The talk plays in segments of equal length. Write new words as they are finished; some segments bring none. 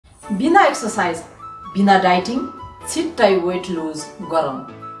बिना एक्सरसाइज बिना डाइटिङ छिट्टै वेट लुज गरौँ।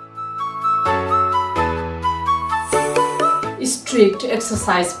 स्ट्रिक्ट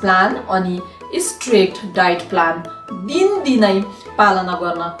एक्सरसाइज प्लान अनि स्ट्रिक्ट डाइट प्लान दिनदिनै पालना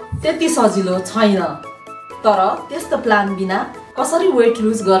गर्न त्यति सजिलो छैन। तर त्यस्तो प्लान बिना कसरी वेट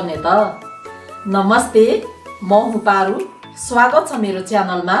लुज गर्ने त? नमस्ते, म हुँ पारु। स्वागत छ मेरो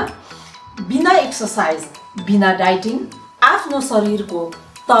च्यानलमा। बिना एक्सरसाइज बिना डाइटिङ आफ्नो शरीरको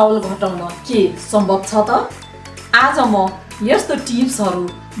तौल घटाउन के सम्भव छ त? आज म यस्तो टिप्सहरू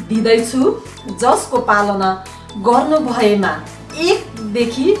दिँदैछु जसको पालना गर्नु भएमा 1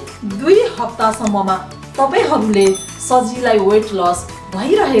 देखि 2 हप्तासम्ममा तपाईहरूले सजिलै वेट लस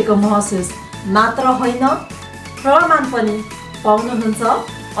भइरहेको महसुस मात्र होइन, प्रमाण पनि पाउनुहुन्छ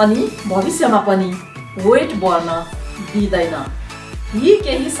अनि भविष्यमा पनि वेट बढ्न दिँदैन। यी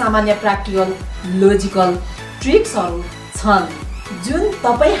केही सामान्य प्र्याक्टिकल लोजिकल ट्रिक्सहरू छन् जुन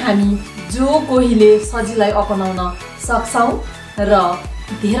हामी जो कोहीले सजिलै अपनाउन सक्छौँ र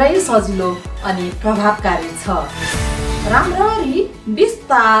धेरै सजिलो अनि प्रभावकारी छ। राम्ररी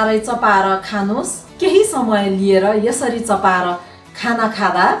बिस्तारै चपाएर खानुहोस्। केही समय लिएर यसरी चपाएर खाना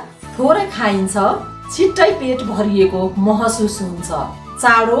खाँदा थोरै खाइन्छ, छिट्टै पेट भरिएको महसुस हुन्छ।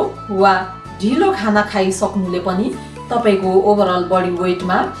 चाँडो वा ढिलो खाना खाइसक्नुले पनि तपाईको ओभरअल बडी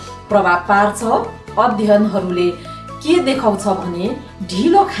वेटमा प्रभाव पार्छ। अध्ययनहरूले के देखाउँछ भने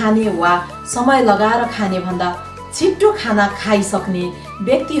ढिलो खाने वा समय लगाएर खाने भन्दा छिट्टो खाना खाइसक्ने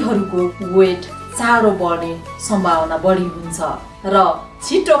व्यक्तिहरूको वेट चाँडो बढ्ने सम्भावना बढी हुन्छ र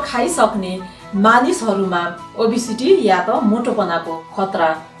छिट्टो खाइसक्ने मानिसहरूमा ओबेसिटी या त मोटोपनाको खतरा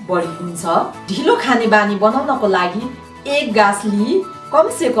बढी हुन्छ। ढिलो खाने बानी बनाउनको लागि 1 गाँस लिई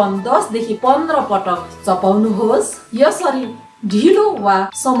कमसेकम 10 देखि 15 पटक चपाउनुहोस्। यसरी ढिलो वा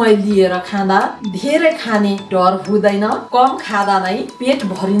समय लिएर खाँदा धेरै खाने डर हुँदैन। कम खाँदा नै पेट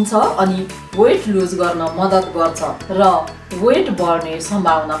भरिन्छ अनि वेट लुज गर्न मद्दत गर्छ र वेट बढ्ने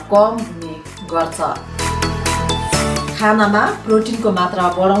सम्भावना कम हुने गर्छ। खानामा प्रोटिनको मात्रा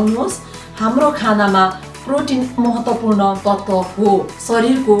बढाउनुहोस्। हाम्रो खानामा प्रोटिन महत्त्वपूर्ण तत्त्व हो।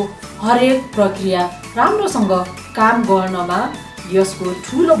 शरीरको हरेक प्रक्रिया राम्रोसँग काम गर्नमा यसको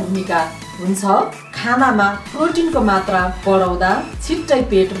ठुलो भूमिका हुन्छ। खानामा प्रोटिनको मात्रा बढाउँदा छिट्टै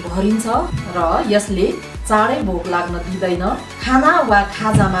पेट भरिन्छ र यसले चाँडै भोक लाग्न दिँदैन। खाना वा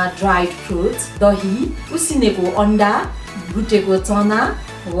खाजामा ड्राइड फ्रुट्स, दही, उसिनेको अन्डा, भुटेको चना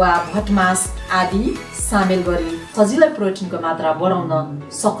वा भटमास आदि सामेल गरी सजिलै प्रोटिनको मात्रा बढाउन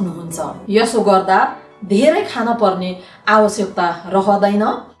सक्नुहुन्छ। यसो गर्दा धेरै खान पर्ने आवश्यकता रहँदैन,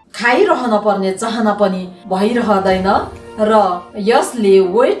 खाइरहन पर्ने चाहना पनि भइरहँदैन र यसले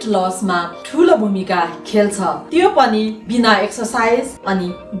वेट लसमा ठुलो भूमिका खेल्छ, त्यो पनि बिना एक्सरसाइज अनि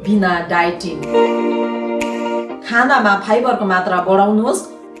बिना डाइटिङ। खानामा फाइबरको मात्रा बढाउनुहोस्।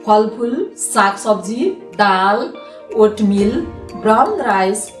 फलफुल, सागसब्जी, दाल, ओटमिल, ब्राउन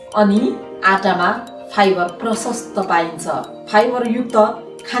राइस अनि आटामा फाइबर प्रशस्त पाइन्छ। फाइबर युक्त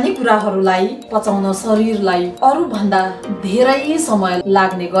खानेकुराहरूलाई पचाउन शरीरलाई अरूभन्दा धेरै समय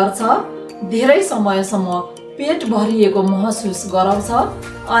लाग्ने गर्छ, धेरै समयसम्म पेट भरिएको महसुस गराउँछ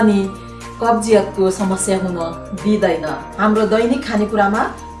अनि कब्जियतको समस्या हुन दिँदैन। हाम्रो दैनिक खानेकुरामा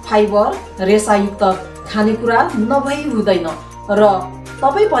फाइबर रेसायुक्त खानेकुरा नभई हुँदैन र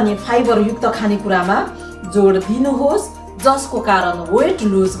तपाई पनि फाइबर युक्त खानेकुरामा जोड दिनुहोस् जसको कारण वेट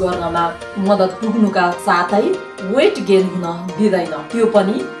लुज गर्नमा मद्दत पुग्नुका साथै वेट गेन हुन दिँदैन, त्यो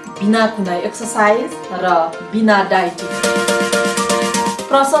पनि बिना कुनै एक्सरसाइज र बिना डाइटिङ।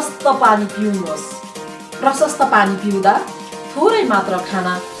 प्रशस्त पानी पिउनुहोस्। प्रशस्त पानी पिउँदा थोरै मात्र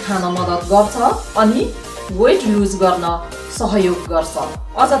खाना खान मद्दत गर्छ अनि वेट लुज गर्न सहयोग गर्छ।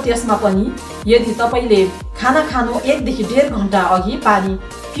 अझ त्यसमा पनि यदि तपाईले खाना खानु 1 देखि 1.5 घण्टा अघि पानी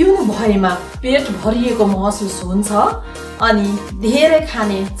पिउनु भएमा पेट भरिएको महसुस हुन्छ अनि धेरै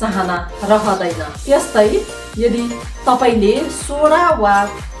खाने चाहना रहँदैन। त्यस्तै यदि तपाईले सोडा वा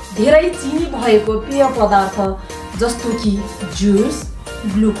धेरै चिनी भएको पेय पदार्थ जस्तो कि जुस,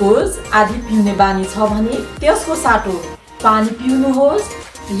 ग्लुकोज आदि पिउने बानी छ भने त्यसको साटो पानी पिउनुहोस्।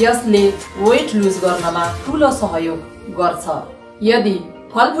 यसले वेट लुज गर्नमा ठुलो सहयोग गर्छ। यदि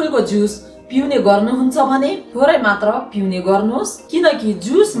फलफुलको जुस पिउने गर्नुहुन्छ भने थोरै मात्र पिउने गर्नुहोस्, किनकि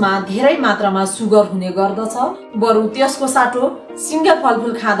जुसमा धेरै मात्रामा सुगर हुने गर्दछ। बरु त्यसको साटो सिङ्गल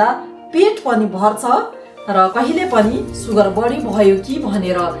फलफुल खाँदा पेट पनि भर्छ र कहिले पनि सुगर बढी भयो कि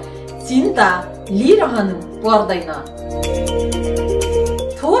भनेर चिन्ता लिइरहनु पर्दैन।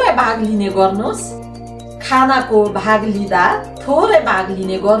 थोरै भाग लिने गर्नुहोस्। खानाको भाग लिँदा थोरै भाग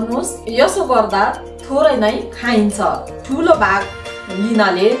लिने गर्नुहोस्। यसो गर्दा थोरै नै खाइन्छ। ठुलो भाग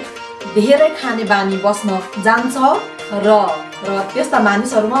लिनाले धेरै खाने बानी बस्न जान्छ र त्यस्ता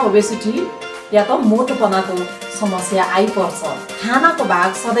मानिसहरुमा ओबेसिटी या त मोटोपनाको समस्या आइपर्छ। खानाको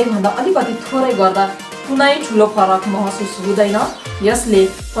भाग सधैँभन्दा अलिकति थोरै गर्दा कुनै ठुलो फरक महसुस हुँदैन। यसले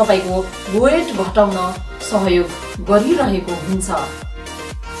तपाईको वेट घटाउन सहयोग गरिरहेको हुन्छ।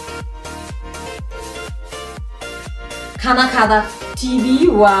 खाना खाँदा टिभी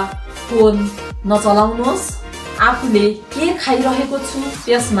वा फोन नचलाउनुहोस्। आफूले के खाइरहेको छु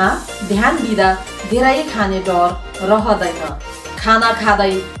त्यसमा ध्यान दिँदा धेरै खाने डर रहँदैन। खाना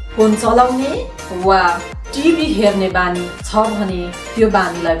खाँदै फोन चलाउने वा टिभी हेर्ने बानी छ भने त्यो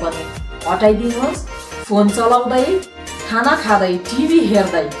बानीलाई पनि हटाइदिनुहोस्। फोन चलाउँदै खाना खाँदै टिभी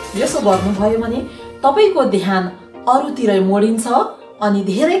हेर्दै यसो गर्नुभयो भने तपाईको ध्यान अरूतिरै मोडिन्छ अनि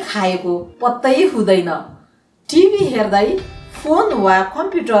धेरै खाएको पत्तै हुँदैन। टिभी हेर्दै फोन वा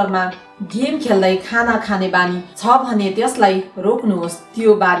कम्प्युटरमा गेम खेल्दै खाना खाने बानी छ भने त्यसलाई रोक्नुहोस्।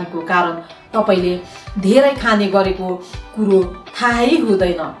 त्यो बानीको कारण तपाईले धेरै खाने गरेको कुरो थाहै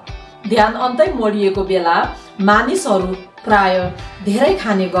हुँदैन। ध्यान अन्तै मोडिएको बेला मानिसहरू प्राय धेरै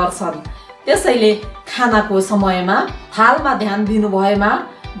खाने गर्छन्। त्यसैले खानाको समयमा थालमा ध्यान दिनु भएमा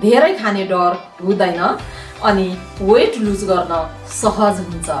धेरै खाने डर हुँदैन अनि वेट लुज गर्न सहज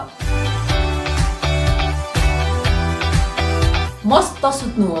हुन्छ। मस्त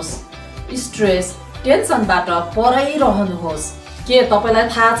सुत्नुहोस्। स्ट्रेस टेन्सनबाट परै रहनुहोस्। के तपाईलाई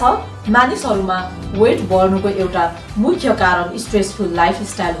थाहा छ मानिसहरुमा वेट बढ्नुको एउटा मुख्य कारण स्ट्रेसफुल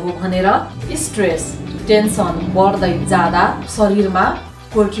लाइफस्टाइल हो भनेर? स्ट्रेस टेन्सन बढ्दै जाँदा शरीरमा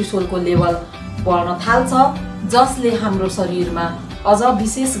कोर्टिसोलको लेभल बढ्न थाल्छ जसले हाम्रो शरीरमा अझ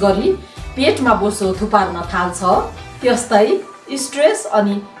विशेष गरी पेटमा बोसो थुपार्न थाल्छ। त्यस्तै स्ट्रेस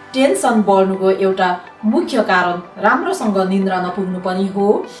अनि टेन्सन बढ्नुको एउटा मुख्य कारण राम्रोसँग निद्रा नपुग्नु पनि हो।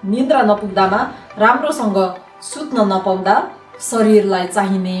 निद्रा नपुग्दामा राम्रोसँग सुत्न नपाउँदा शरीरलाई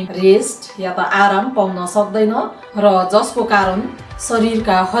चाहिने रेस्ट या त आराम पाउन सक्दैन र जसको कारण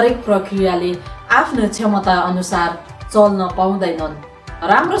शरीरका हरेक प्रक्रियाले आफ्नो क्षमता अनुसार चल्न पाउँदैनन्।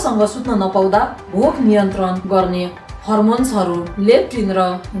 राम्रोसँग सुत्न नपाउँदा भोक नियन्त्रण गर्ने हर्मोन्सहरू लेप्टिन र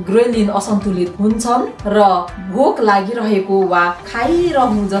ग्रेलिन असन्तुलित हुन्छन् र भोक लागिरहेको वा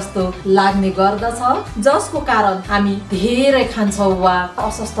खाइरहनु जस्तो लाग्ने गर्दछ जसको कारण हामी धेरै खान्छौँ वा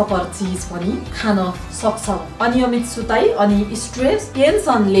अस्वास्थ्यकर चिज पनि खान सक्छौँ। अनियमित सुताइ अनि स्ट्रेस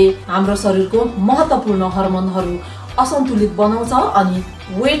टेन्सनले हाम्रो शरीरको महत्त्वपूर्ण हर्मोनहरू असन्तुलित बनाउँछ अनि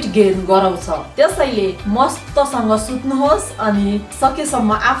वेट गेन गराउँछ। त्यसैले मस्तसँग सुत्नुहोस् अनि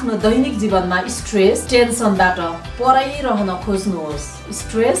सकेसम्म आफ्नो दैनिक जीवनमा स्ट्रेस टेन्सनबाट परै रहन खोज्नुहोस्।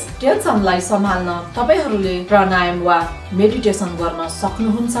 स्ट्रेस टेन्सनलाई सम्हाल्न तपाईहरूले प्राणायाम वा मेडिटेसन गर्न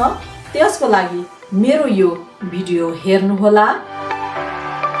सक्नुहुन्छ। त्यसको लागि मेरो यो भिडियो हेर्नुहोला।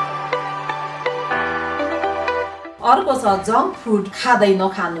 अर्को छ जङ्क फुड खाँदै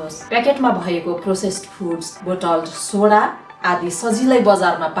नखानुहोस्। प्याकेटमा भएको प्रोसेस्ड फुड्स, बोटल्ड सोडा आदि सजिलै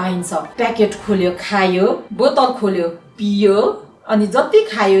बजारमा पाइन्छ। प्याकेट खोल्यो खायो, बोतल खोल्यो पियो अनि जति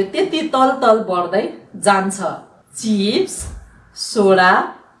खायो त्यति तल बढ्दै जान्छ। चिप्स, सोडा,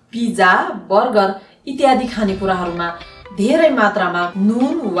 पिज्जा, बर्गर इत्यादि खानेकुराहरूमा धेरै मात्रामा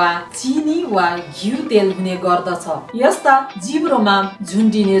नुन वा चिनी वा घिउ तेल हुने गर्दछ। यस्ता जिब्रोमा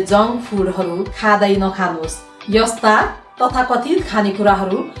झुन्डिने जङ्क फुडहरू खाँदै नखानुहोस्। यस्ता तथाकथित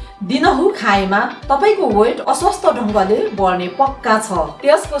खानेकुराहरू दिनहुँ खाएमा तपाईको वेट अस्वस्थ ढङ्गले बढ्ने पक्का छ।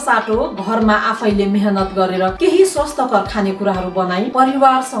 त्यसको साटो घरमा आफैले मेहनत गरेर केही स्वस्थकर खानेकुराहरू बनाई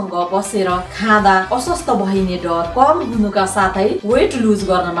परिवारसँग बसेर खाँदा अस्वस्थ भइने डर कम हुनुका साथै वेट लुज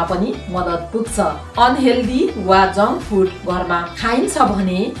गर्नमा पनि मद्दत पुग्छ। अनहेल्दी वा जङ्क फुड घरमा खाइन्छ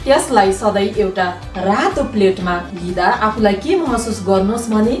भने त्यसलाई सधैँ एउटा रातो प्लेटमा लिँदा आफूलाई के महसुस गर्नुहोस्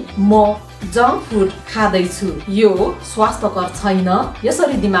भने म जङ्क फुड खाँदैछु, यो स्वास्थ्यकर छैन।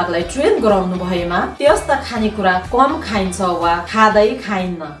 यसरी दिमागलाई ट्रेन गराउनु भएमा त्यस्ता खानेकुरा कम खाइन्छ वा खाँदै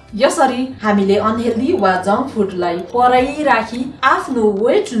खाइन्न। यसरी हामीले अनहेल्दी वा जङ्क फुडलाई परै राखी आफ्नो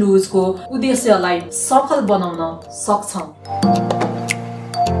वेट लुजको उद्देश्यलाई सफल बनाउन सक्छौँ।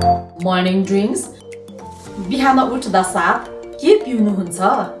 Morning drinks. बिहान उठ्दा साथ के पिउनुहुन्छ?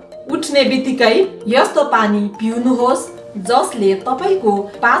 उठ्ने बित्तिकै यस्तो पानी पिउनुहोस् जसले तपाईको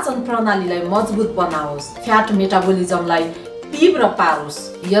पाचन प्रणालीलाई मजबुत बनाओस्, फ्याट मेटाबोलिजमलाई तीव्र पारोस्।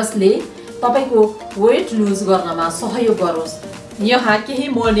 यसले तपाईको वेट लुज गर्नमा सहयोग गरोस्। यहाँ केही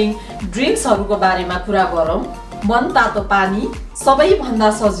मर्निङ ड्रिङ्क्सहरूको बारेमा कुरा गरौँ। मन तातो पानी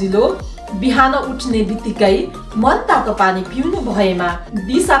सबैभन्दा सजिलो। बिहान उठ्ने बित्तिकै मन तातो पानी पिउनु भएमा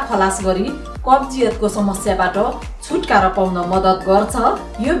दिशा खलास गरी कब्जियतको समस्याबाट छुटकारा पाउन मद्दत गर्छ।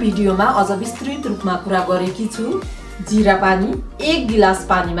 यो भिडियोमा अझ विस्तृत रूपमा कुरा गरेकी छु। जीरा पानी, 1 गिलास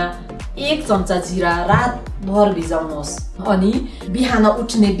पानीमा 1 चम्चा जीरा रातभर भिजाउनुहोस् अनि बिहान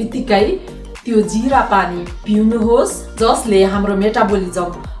उठ्ने बित्तिकै त्यो जीरा पानी पिउनुहोस्, जसले हाम्रो मेटाबोलिजम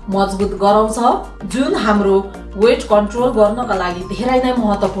मजबुत गराउँछ, जुन हाम्रो वेट कन्ट्रोल गर्नका लागि धेरै नै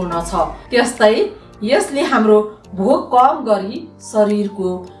महत्त्वपूर्ण छ। त्यस्तै यसले हाम्रो भोक कम गरी शरीरको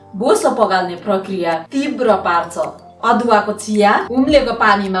बोसो पगाल्ने प्रक्रिया तीव्र पार्छ। अदुवाको चिया उम्लेको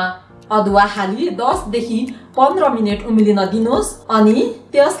पानीमा अदुवा हाली 10 देखि 15 मिनेट उम्लिन दिनुहोस् अनि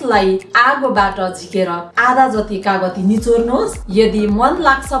त्यसलाई आगोबाट झिकेर आधा जति कागती निचोर्नुहोस्। यदि मन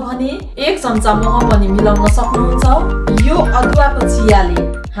लाग्छ भने 1 चम्चा मह पनि मिलाउन सक्नुहुन्छ। यो अदुवाको चियाले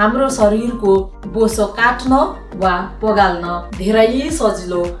हाम्रो शरीरको बोसो काट्न वा पगाल्न धेरै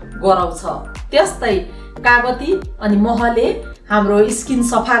सजिलो गराउँछ। त्यस्तै कागती अनि महले हाम्रो स्किन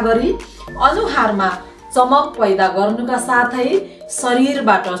सफा गरी अनुहारमा चमक पैदा गर्नुका साथै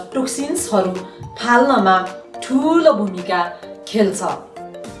शरीरबाट टोक्सिन्सहरू फाल्नमा ठूलो भूमिका खेल्छ।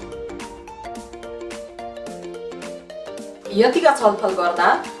 यतिका छलफल गर्दा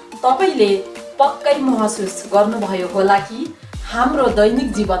तपाईले पक्कै महसुस गर्नुभयो होला कि हाम्रो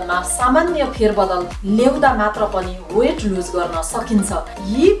दैनिक जीवनमा सामान्य फेरबदल ल्याउँदा मात्र पनि वेट लुज गर्न सकिन्छ।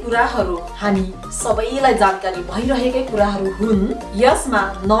 यी कुराहरू हामी सबैलाई जानकारी भइरहेकै कुराहरू हुन्। यसमा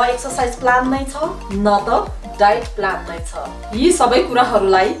न एक्सरसाइज प्लान नै छ न त डाइट प्लान नै छ। यी सबै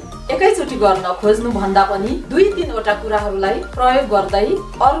कुराहरूलाई एकैचोटि गर्न खोज्नु भन्दा पनि 2-3 वटा कुराहरूलाई प्रयोग गर्दै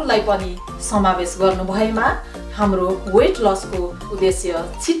अरूलाई पनि समावेश गर्नु भएमा हाम्रो वेट लसको उद्देश्य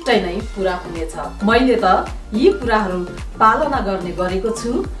छिट्टै नै पूरा हुनेछ। मैले त यी कुराहरू पालना गर्ने गरेको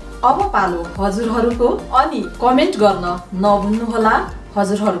छु। अब पालो हजुरहरूको, अनि कमेन्ट गर्न नभुल्नुहोला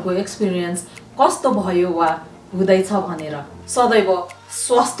हजुरहरूको एक्सपिरियन्स कस्तो भयो वा हुँदैछ भनेर। सदैव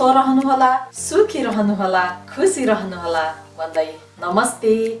स्वस्थ रहनुहोला, सुखी रहनुहोला, खुसी रहनुहोला भन्दै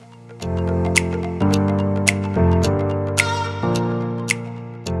नमस्ते।